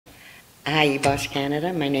Hi, eBOSS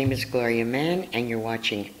Canada. My name is Gloria Mann, and you're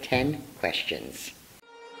watching 10 Questions.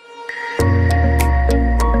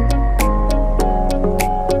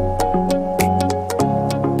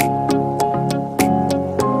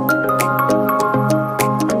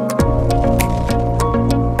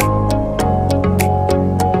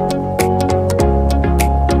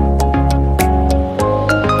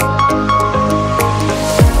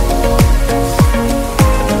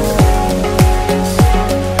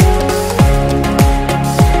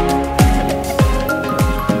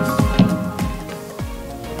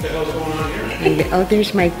 Oh,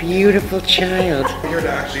 there's my beautiful child. I'm here to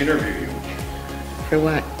actually interview you. For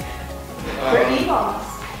what? For eBOSS.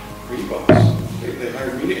 For eBOSS. They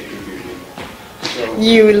hired me to interview you. So,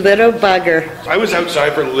 You little bugger. I was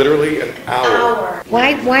outside for literally an hour.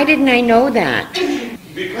 Why didn't I know that?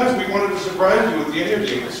 Because we wanted to surprise you with the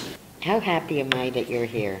interviews. How happy am I that you're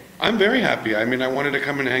here? I'm very happy. I mean, I wanted to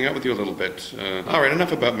come and hang out with you a little bit. All right,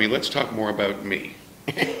 enough about me. Let's talk more about me.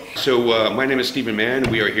 So, my name is Steven Mann.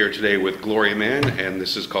 We are here today with Gloria Mann, and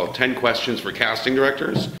this is called 10 Questions for Casting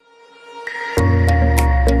Directors.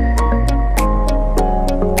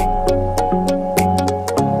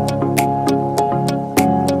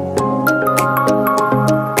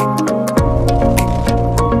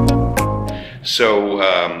 So,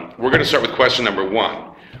 we're going to start with question number 1.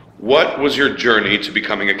 What was your journey to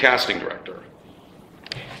becoming a casting director?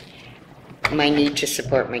 My need to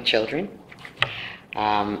support my children.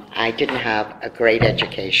 I didn't have a great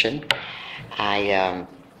education. I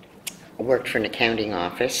worked for an accounting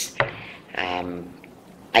office.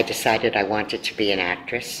 I decided I wanted to be an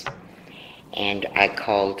actress, and I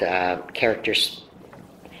called Characters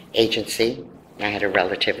Agency. I had a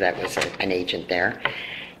relative that was an agent there,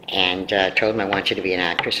 and told him I wanted to be an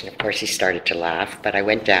actress, and of course he started to laugh, but I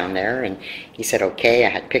went down there and he said okay. I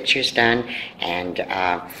had pictures done, and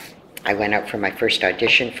I went out for my first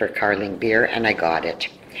audition for Carling Beer, and I got it.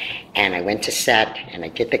 And I went to set, and I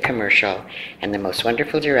did the commercial, and the most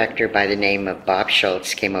wonderful director by the name of Bob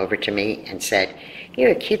Schultz came over to me and said, "You're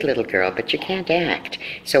a cute little girl, but you can't act.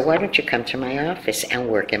 So why don't you come to my office and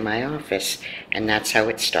work in my office?" And that's how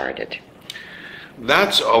it started.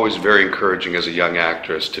 That's always very encouraging as a young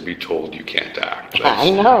actress to be told you can't act. That's I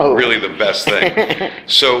know. really the best thing.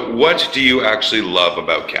 So what do you actually love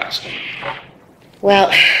about casting?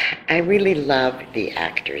 Well, I really love the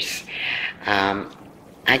actors.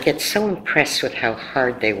 I get so impressed with how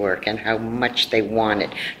hard they work and how much they want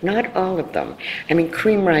it. Not all of them. I mean,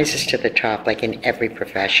 cream rises to the top like in every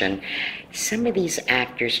profession. Some of these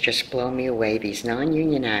actors just blow me away, these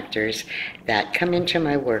non-union actors that come into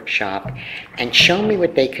my workshop and show me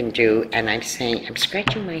what they can do, and I'm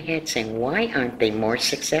scratching my head saying, why aren't they more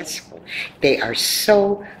successful? They are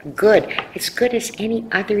so good, as good as any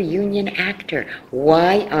other union actor.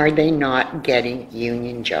 Why are they not getting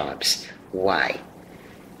union jobs? Why?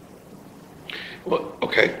 Well,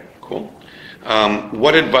 okay, cool.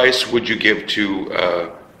 What advice would you give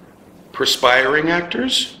to perspiring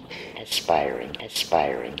actors? Aspiring.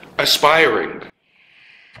 Aspiring.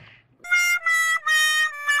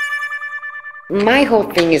 My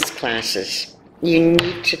whole thing is classes. You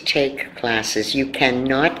need to take classes. You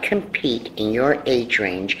cannot compete in your age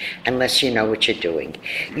range unless you know what you're doing.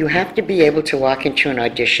 You have to be able to walk into an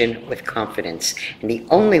audition with confidence. And the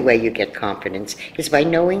only way you get confidence is by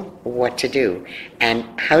knowing what to do. And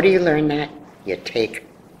how do you learn that? You take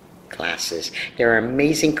classes. There are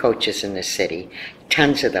amazing coaches in this city,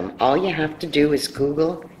 tons of them. All you have to do is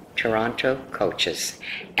Google Toronto coaches,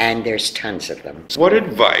 and there's tons of them. What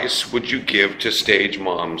advice would you give to stage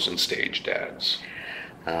moms and stage dads?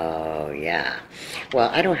 Oh, yeah. Well,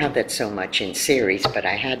 I don't have that so much in series, but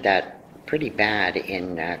I had that pretty bad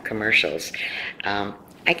in commercials.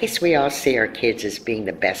 I guess we all see our kids as being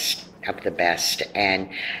the best of the best, and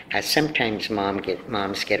sometimes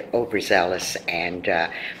moms get overzealous and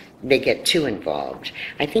they get too involved.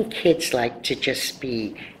 I think kids like to just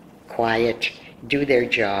be quiet, do their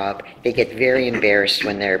job. They get very embarrassed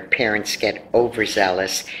when their parents get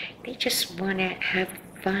overzealous. They just want to have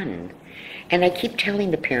fun. And I keep telling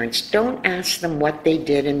the parents, don't ask them what they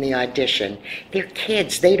did in the audition. They're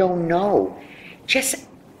kids, they don't know. Just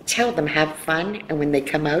tell them, have fun, and when they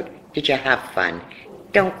come out, did you have fun?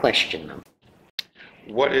 Don't question them.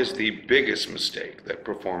 What is the biggest mistake that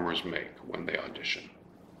performers make when they audition,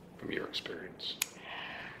 from your experience?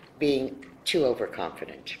 Being too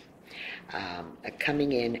overconfident.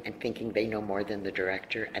 Coming in and thinking they know more than the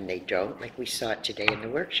director, and they don't, like we saw it today in the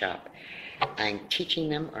workshop. I'm teaching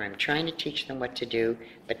them, or I'm trying to teach them what to do,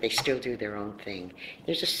 but they still do their own thing.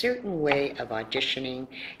 There's a certain way of auditioning.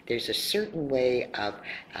 There's a certain way of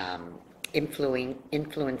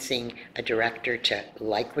influencing a director to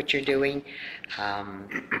like what you're doing.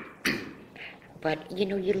 But, you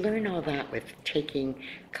know, you learn all that with taking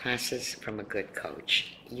classes from a good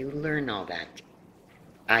coach. You learn all that,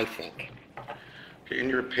 I think. In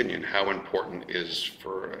your opinion, how important is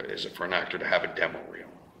it for an actor to have a demo reel?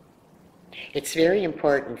 It's very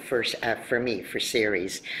important for me, for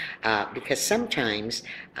series, because sometimes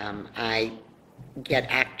I get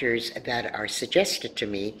actors that are suggested to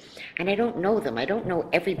me, and I don't know them. I don't know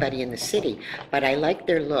everybody in the city, but I like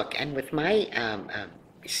their look. And with my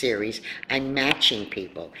series, I'm matching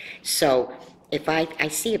people. So if I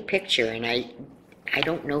see a picture and I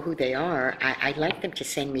don't know who they are, I like them to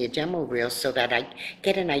send me a demo reel so that I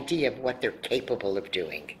get an idea of what they're capable of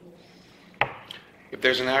doing. If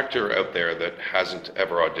there's an actor out there that hasn't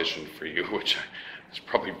ever auditioned for you, which is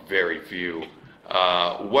probably very few,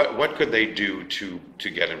 what could they do to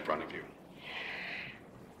get in front of you?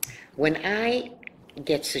 When I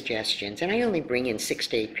get suggestions, and I only bring in 6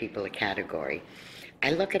 to 8 people a category,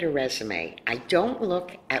 I look at a resume. I don't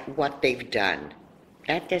look at what they've done.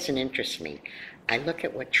 That doesn't interest me. I look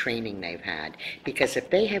at what training they've had, because if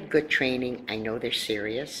they have good training, I know they're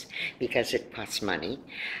serious, because it costs money.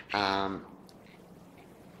 Tell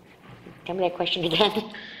me that question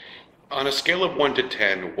again. On a scale of 1 to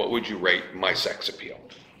 10, what would you rate my sex appeal?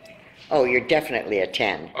 Oh, you're definitely a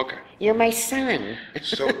 10. Okay. You're my son.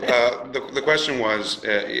 So the question was,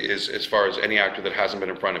 is as far as any actor that hasn't been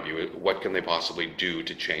in front of you, what can they possibly do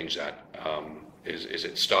to change that? Is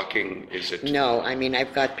it stalking? Is it? No, I mean,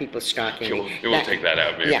 I've got people stalking me. We'll take that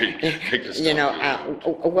out, maybe. Yeah. Take the You know,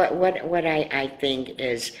 stalking. what I think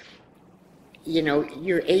is, you know,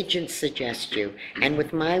 your agents suggest you, and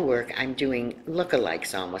with my work, I'm doing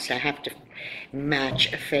lookalikes almost. I have to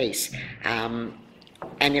match a face.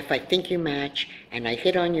 And if I think you match, and I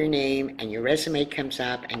hit on your name, and your resume comes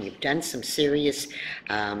up, and you've done some serious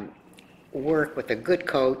work with a good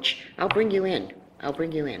coach, I'll bring you in. I'll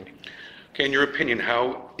bring you in. Okay, in your opinion,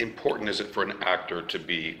 how important is it for an actor to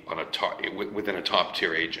be on within a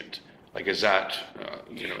top-tier agent? Like, is that,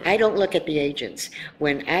 you know? I don't look at the agents.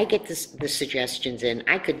 When I get the suggestions in,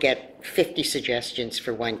 I could get 50 suggestions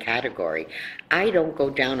for one category. I don't go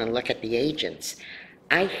down and look at the agents.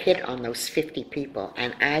 I hit on those 50 people,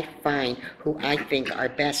 and I find who I think are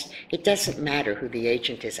best. It doesn't matter who the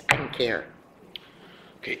agent is. I don't care.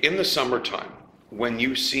 Okay, in the summertime, when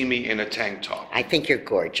you see me in a tank top. I think you're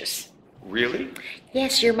gorgeous. Really?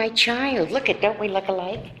 Yes, you're my child. Look at, don't we look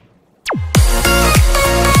alike?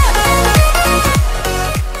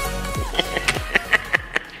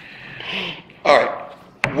 All right.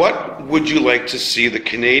 What would you like to see the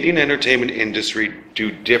Canadian entertainment industry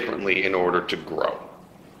do differently in order to grow?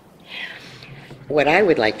 What I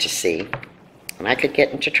would like to see, and I could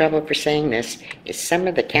get into trouble for saying this, is some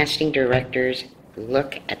of the casting directors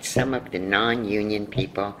look at some of the non-union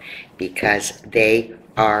people, because they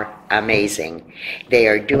are amazing. They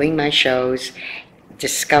are doing my shows,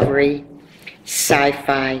 Discovery,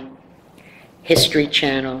 Sci-Fi, History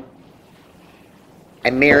Channel,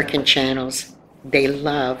 American channels. They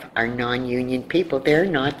love our non-union people. They're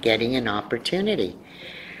not getting an opportunity.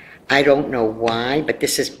 I don't know why, but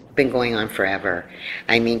this has been going on forever.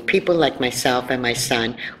 I mean, people like myself and my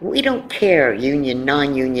son, we don't care, union,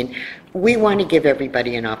 non-union. We want to give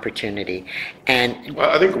everybody an opportunity. And well,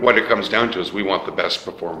 I think what it comes down to is we want the best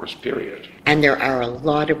performers, period. And there are a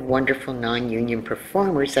lot of wonderful non-union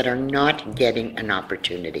performers that are not getting an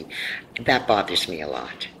opportunity. That bothers me a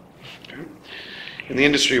lot. Okay. In the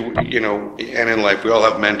industry, you know, and in life, we all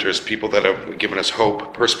have mentors, people that have given us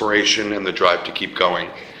hope, perspiration, and the drive to keep going.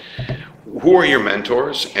 Who are your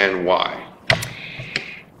mentors and why?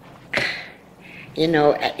 You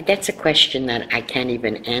know, that's a question that I can't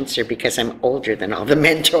even answer because I'm older than all the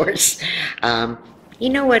mentors. You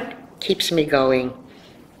know what keeps me going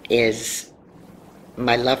is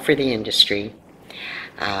my love for the industry,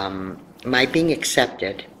 my being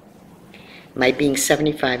accepted, my being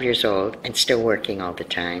 75 years old and still working all the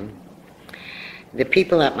time, the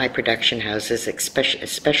people at my production houses,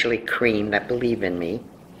 especially Cream, that believe in me.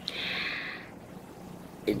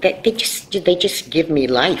 They just give me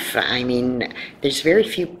life. I mean, there's very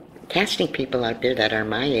few casting people out there that are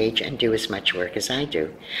my age and do as much work as I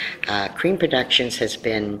do. Cream Productions has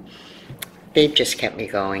been, they've just kept me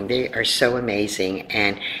going. They are so amazing,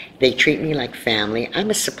 and they treat me like family.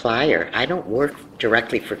 I'm a supplier. I don't work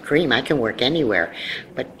directly for Cream. I can work anywhere,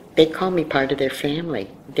 but they call me part of their family.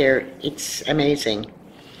 It's amazing.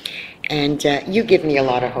 And you give me a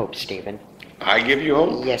lot of hope, Steven. I give you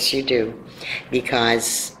hope? Yes, you do.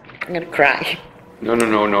 Because I'm going to cry. No.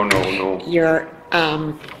 You're,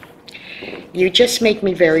 you just make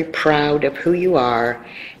me very proud of who you are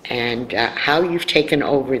and how you've taken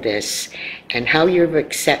over this and how you're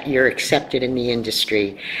accepted in the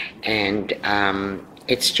industry. And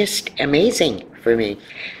it's just amazing for me.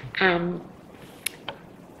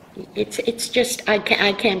 It's just, I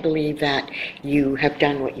can't believe that you have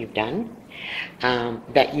done what you've done,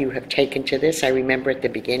 that you have taken to this. I remember at the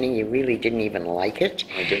beginning you really didn't even like it.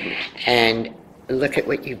 I didn't. And look at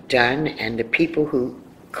what you've done, and the people who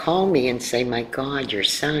call me and say, my God, your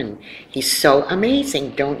son, he's so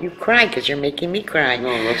amazing. Don't you cry, because you're making me cry. No,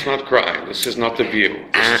 let's not cry. This is not The View.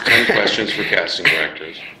 This is 10 questions for casting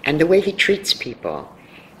directors. And the way he treats people.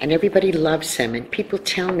 And everybody loves him, and people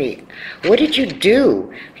tell me, what did you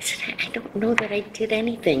do? I said, I don't know that I did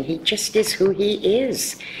anything. He just is who he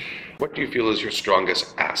is. What do you feel is your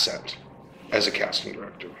strongest asset as a casting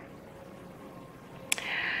director?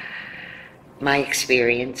 My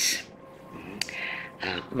experience,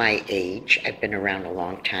 my age. I've been around a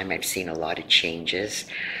long time. I've seen a lot of changes.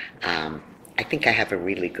 I think I have a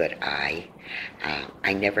really good eye.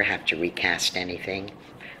 I never have to recast anything.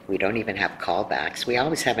 We don't even have callbacks. We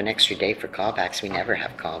always have an extra day for callbacks. We never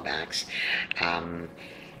have callbacks.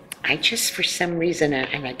 I just, for some reason,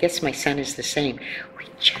 and I guess my son is the same, we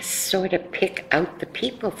just sort of pick out the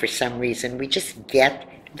people for some reason. We just get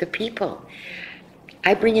the people.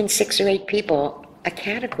 I bring in 6 or 8 people a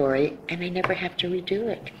category, and I never have to redo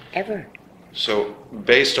it, ever. So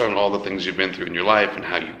based on all the things you've been through in your life and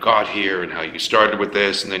how you got here and how you started with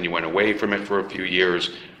this and then you went away from it for a few years,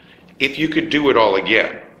 if you could do it all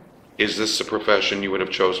again, is this a profession you would have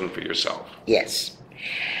chosen for yourself? Yes.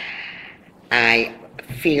 I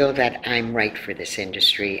feel that I'm right for this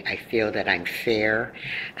industry. I feel that I'm fair.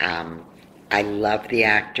 I love the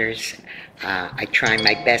actors. I try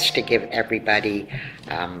my best to give everybody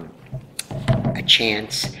a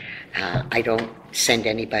chance. I don't send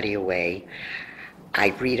anybody away. I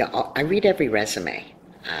read every resume.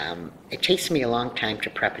 It takes me a long time to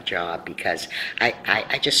prep a job because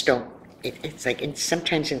I just don't. It's like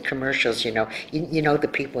sometimes in commercials, you know the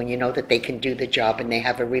people and you know that they can do the job and they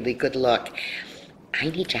have a really good look. I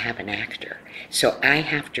need to have an actor. So I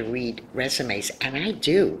have to read resumes, and I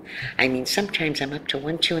do. I mean, sometimes I'm up to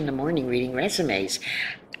 1, 2 in the morning reading resumes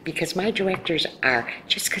because my directors are,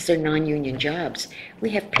 just because they're non-union jobs, we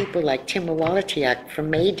have people like Tim Wawalatiak from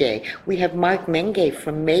Mayday. We have Mark Menge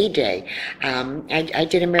from Mayday. I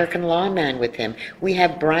did American Lawman with him. We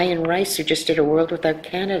have Brian Rice, who just did A World Without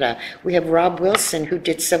Canada. We have Rob Wilson, who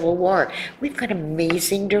did Civil War. We've got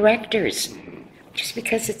amazing directors. Just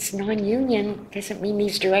because it's non-union doesn't mean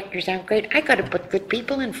these directors aren't great. I got to put good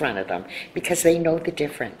people in front of them because they know the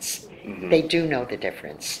difference. Mm-hmm. They do know the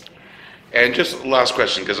difference. And just last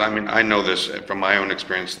question, because I know this from my own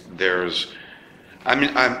experience.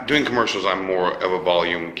 I'm doing commercials. I'm more of a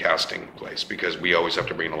volume casting place because we always have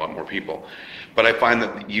to bring in a lot more people. But I find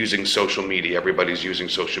that using social media, everybody's using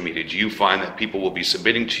social media. Do you find that people will be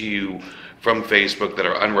submitting to you from Facebook that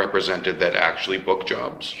are unrepresented that actually book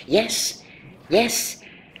jobs? Yes. Yes.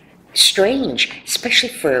 Strange, especially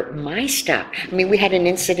for my stuff. I mean, we had an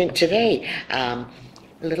incident today. A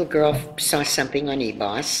little girl saw something on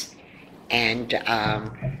eBOSS, and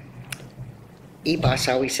eBOSS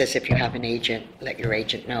always says if you have an agent, let your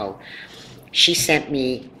agent know. She sent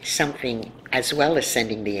me something as well as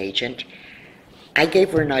sending the agent. I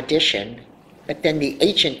gave her an audition, but then the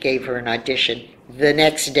agent gave her an audition the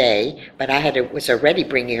next day, but was already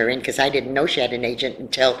bringing her in because I didn't know she had an agent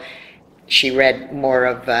until she read more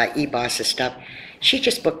of eBOSS's stuff. She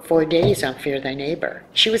just booked 4 days on Fear Thy Neighbor.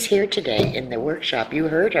 She was here today in the workshop. You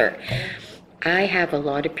heard her. I have a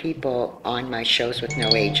lot of people on my shows with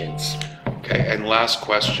no agents. Okay, and last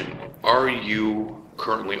question. Are you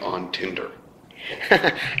currently on Tinder?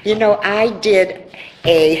 You know, I did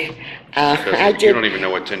a... you don't even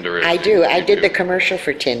know what Tinder is. I do. I did the commercial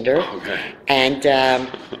for Tinder. Okay. And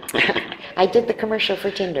I did the commercial for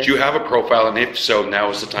Tinder. Do you have a profile? And if so, now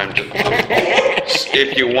is the time to...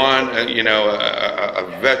 if you want,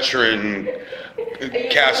 a veteran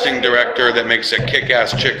casting director that makes a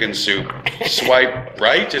kick-ass chicken soup, swipe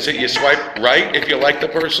right? Is it you swipe right if you like the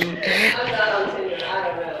person? I'm not on Tinder. I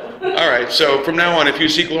don't know. All right. So from now on, if you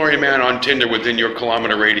see Gloria Mann on Tinder within your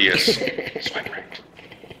kilometer radius, swipe right.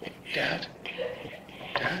 Dad?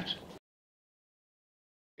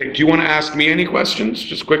 Do you want to ask me any questions,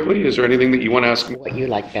 just quickly? Is there anything that you want to ask me? What you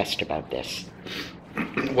like best about this?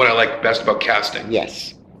 What I like best about casting?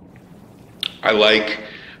 Yes. I like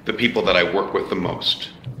the people that I work with the most.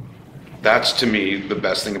 That's, to me, the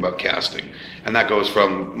best thing about casting. And that goes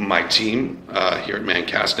from my team here at Mann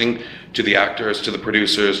Casting, to the actors, to the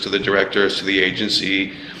producers, to the directors, to the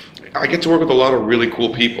agency. I get to work with a lot of really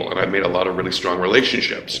cool people, and I've made a lot of really strong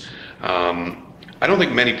relationships. I don't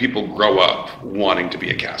think many people grow up wanting to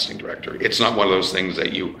be a casting director. It's not one of those things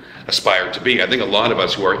that you aspire to be. I think a lot of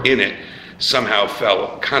us who are in it somehow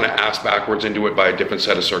fell kind of ass backwards into it by a different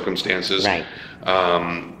set of circumstances. Right.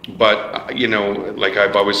 But, you know, like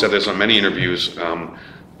I've always said this on many interviews,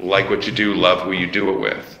 like what you do, love who you do it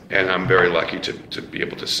with. And I'm very lucky to be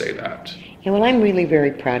able to say that. Yeah, well, I'm really very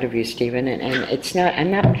proud of you, Steven, and it's not, I'm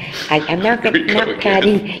not Again.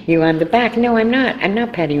 patting you on the back. No, I'm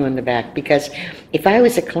not patting you on the back, because if I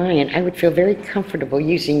was a client, I would feel very comfortable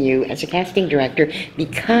using you as a casting director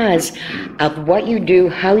because of what you do,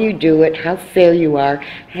 how you do it, how fair you are,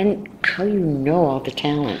 and how you know all the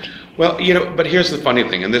talent. Well, you know, but here's the funny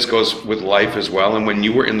thing, and this goes with life as well, and when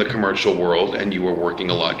you were in the commercial world and you were working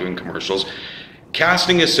a lot doing commercials,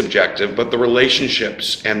 casting is subjective, but the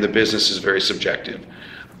relationships and the business is very subjective.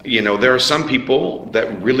 You know, there are some people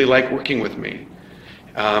that really like working with me.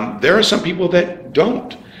 There are some people that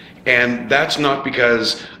don't. And that's not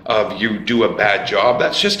because of you do a bad job.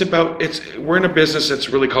 That's just about, we're in a business that's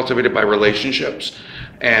really cultivated by relationships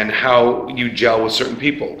and how you gel with certain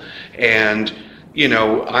people. And you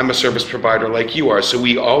know, I'm a service provider like you are, so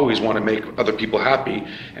we always want to make other people happy.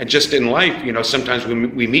 And just in life, you know, sometimes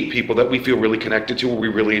we meet people that we feel really connected to, or we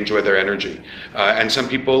really enjoy their energy. And some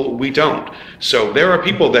people we don't. So there are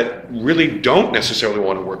people that really don't necessarily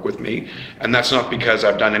want to work with me, and that's not because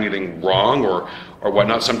I've done anything wrong or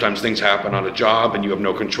whatnot. Sometimes things happen on a job and you have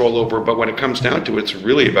no control over, but when it comes down to it, it's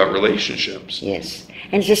really about relationships. Yes,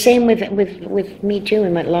 and it's the same with me too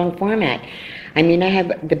in my long format. I mean, I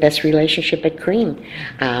have the best relationship at Cream.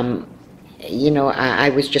 You know, I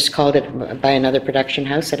was just called by another production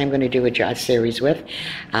house that I'm going to do a jazz series with.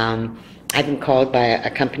 I've been called by a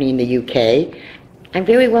company in the UK. I'm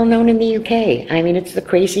very well known in the UK. I mean, it's the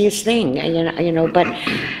craziest thing, you know. But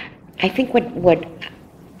I think what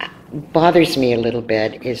bothers me a little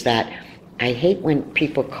bit is that I hate when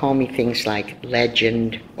people call me things like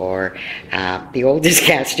legend or the oldest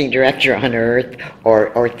casting director on earth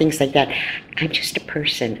or things like that. I'm just a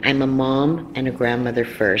person. I'm a mom and a grandmother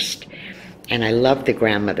first, and I love the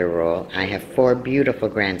grandmother role. I have 4 beautiful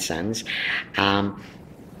grandsons, and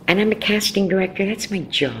I'm a casting director. That's my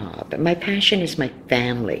job. My passion is my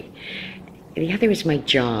family. The other is my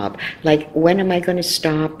job. Like, when am I going to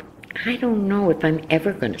stop? I don't know if I'm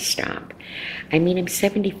ever going to stop. I mean, I'm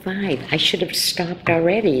 75. I should have stopped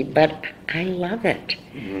already, but I love it.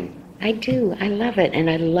 Mm-hmm. I do. I love it. And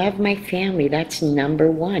I love my family. That's number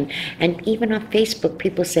one. And even on Facebook,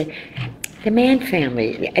 people say, the Mann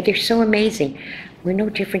family, they're so amazing. We're no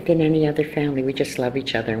different than any other family. We just love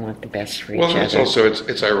each other and want the best for each other. Well, it's also,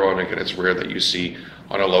 it's ironic and it's rare that you see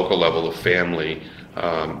on a local level of family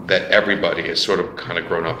that everybody has sort of kind of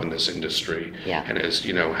grown up in this industry, yeah, and is,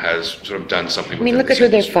 you know, has sort of done something. I mean, look at who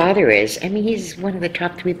their father is. I mean, he's one of the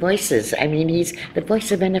top 3 voices. I mean, he's the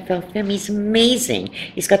voice of NFL film. He's amazing.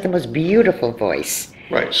 He's got the most beautiful voice.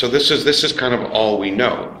 Right. So this is kind of all we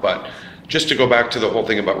know. But just to go back to the whole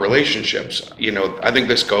thing about relationships, you know, I think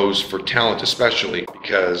this goes for talent especially,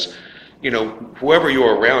 because you know, whoever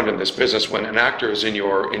you're around in this business, when an actor is in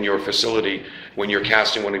your facility, when you're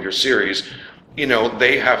casting one of your series, you know,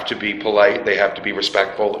 they have to be polite, they have to be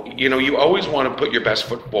respectful. You know, you always want to put your best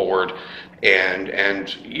foot forward,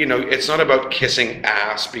 and you know, it's not about kissing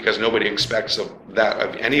ass, because nobody expects that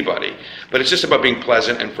of anybody, but it's just about being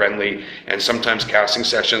pleasant and friendly. And sometimes casting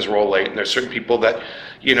sessions roll late, and there's certain people that,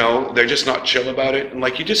 you know, they're just not chill about it. And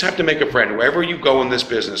like, you just have to make a friend wherever you go in this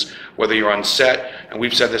business, whether you're on set, and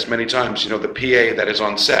we've said this many times, you know, the PA that is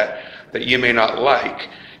on set that you may not like,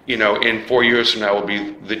 you know, in 4 years from now will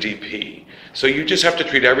be the DP. So you just have to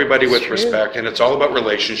treat everybody with respect, and it's all about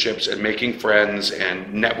relationships and making friends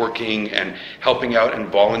and networking and helping out and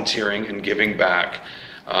volunteering and giving back.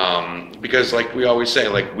 Because like we always say,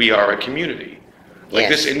 like, we are a community. Like, yes,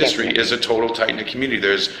 this industry definitely is a total tight-knit community.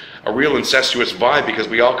 There's a real incestuous vibe because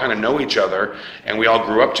we all kind of know each other and we all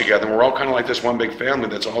grew up together, and we're all kind of like this one big family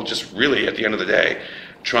that's all just really, at the end of the day,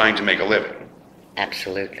 trying to make a living.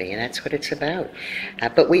 Absolutely, and that's what it's about.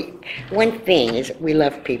 But one thing is, we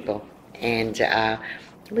love people, and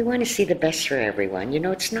we want to see the best for everyone. You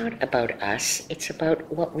know, it's not about us, it's about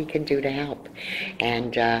what we can do to help.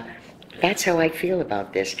 And that's how I feel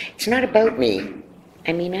about this. It's not about me.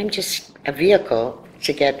 I mean, I'm just a vehicle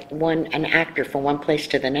to get an actor from one place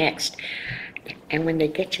to the next. And when they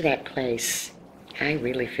get to that place, I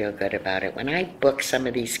really feel good about it. When I book some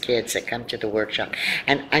of these kids that come to the workshop,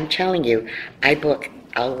 and I'm telling you, I book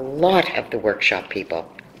a lot of the workshop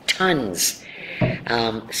people, tons.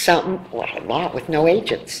 A lot with no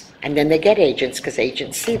agents. And then they get agents because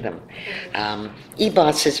agents see them.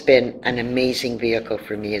 eBOSS has been an amazing vehicle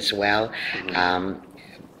for me as well.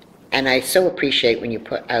 And I so appreciate when you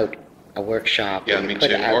put out a workshop. Yeah, when you me put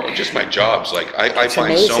too. out- Or just my jobs. Like I It's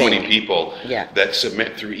find so many amazing. people Yeah. that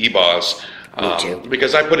submit through eBOSS. Me too.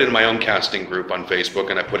 Because I put it in my own casting group on Facebook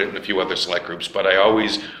and I put it in a few other select groups, but I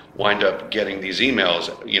always wind up getting these emails,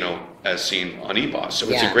 as seen on eBOSS. So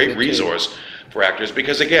it's a Yeah, great me too. resource for actors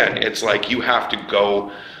because again, it's like you have to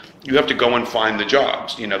go and find the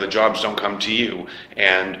jobs. The jobs don't come to you,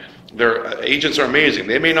 and their agents are amazing.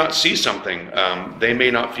 They may not see something, they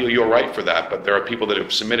may not feel you're right for that, but there are people that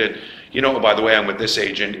have submitted, by the way, I'm with this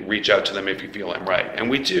agent, reach out to them if you feel I'm right. And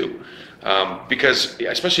we do. Because,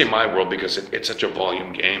 especially in my world, because it's such a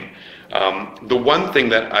volume game. The one thing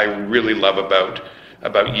that I really love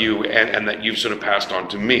about you and that you've sort of passed on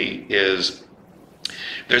to me is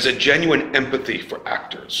there's a genuine empathy for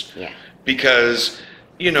actors. Yeah. Because,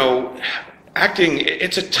 acting,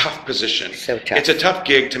 it's a tough position. So tough. It's a tough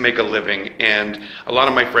gig to make a living, and a lot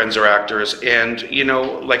of my friends are actors, and,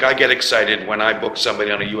 like I get excited when I book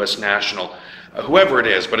somebody on a U.S. national, whoever it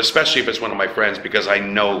is, but especially if it's one of my friends, because I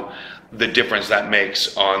know the difference that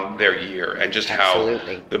makes on their year and just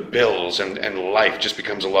Absolutely. how the bills and life just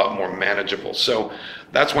becomes a lot more manageable. So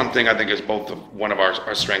that's one thing I think is one of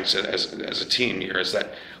our strengths as a team here, is that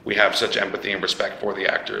we have such empathy and respect for the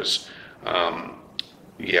actors.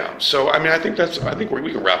 Yeah, so I think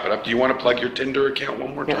we can wrap it up. Do you want to plug your Tinder account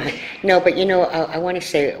one more time? No, but I want to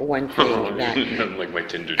say one thing that, Nothing like my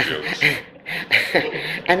Tinder jokes.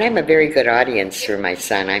 and I'm a very good audience for my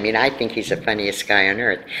son. I think he's the funniest guy on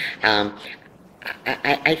earth.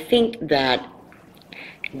 I think that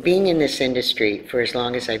being in this industry for as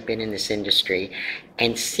long as I've been in this industry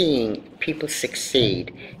and seeing people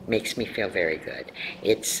succeed makes me feel very good.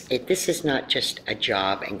 This is not just a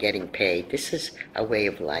job and getting paid. This is a way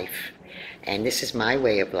of life. And this is my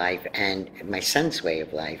way of life and my son's way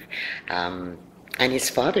of life, and his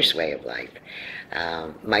father's way of life.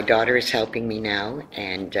 My daughter is helping me now,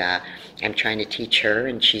 and I'm trying to teach her,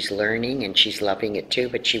 and she's learning, and she's loving it too,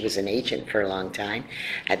 but she was an agent for a long time.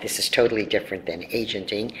 This is totally different than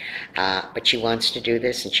agenting, but she wants to do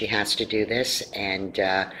this, and she has to do this, and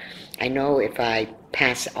I know if I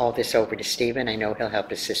pass all this over to Steven, I know he'll help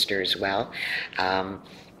his sister as well.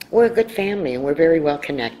 We're a good family, and we're very well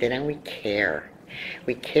connected, and we care.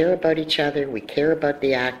 We care about each other, we care about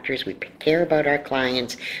the actors, we care about our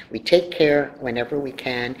clients, we take care whenever we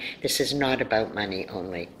can. This is not about money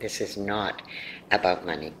only. This is not about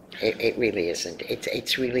money. It really isn't.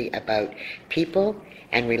 It's really about people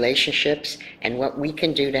and relationships and what we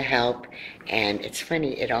can do to help. And it's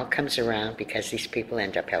funny, it all comes around because these people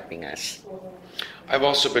end up helping us. I've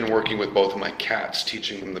also been working with both of my cats,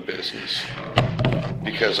 teaching them the business.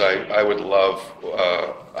 Because I would love,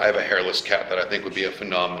 I have a hairless cat that I think would be a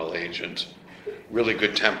phenomenal agent. Really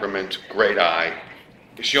good temperament, great eye.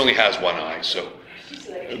 She only has one eye, so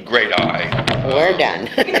great eye. We're done.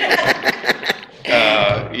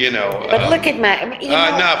 But look at my,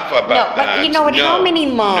 enough about that. But you know what? No, how many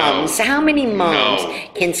moms no,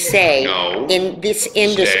 can say no, in this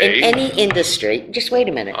industry, stay. in any industry, just wait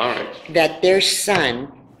a minute, All right. that their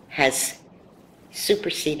son has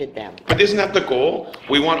superseded them? But isn't that the goal?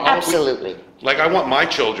 We want all, Absolutely. Like I want my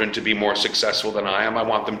children to be more successful than I am. I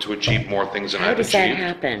want them to achieve more things than How I've does that achieved.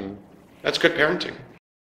 happen? That's good parenting.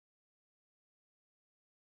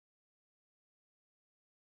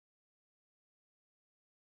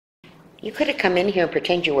 You could have come in here and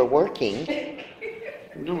pretend you were working.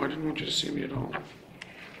 No, I didn't want you to see me at all.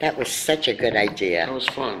 That was such a good idea. That was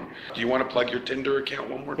fun. Do you want to plug your Tinder account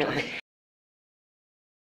one more time?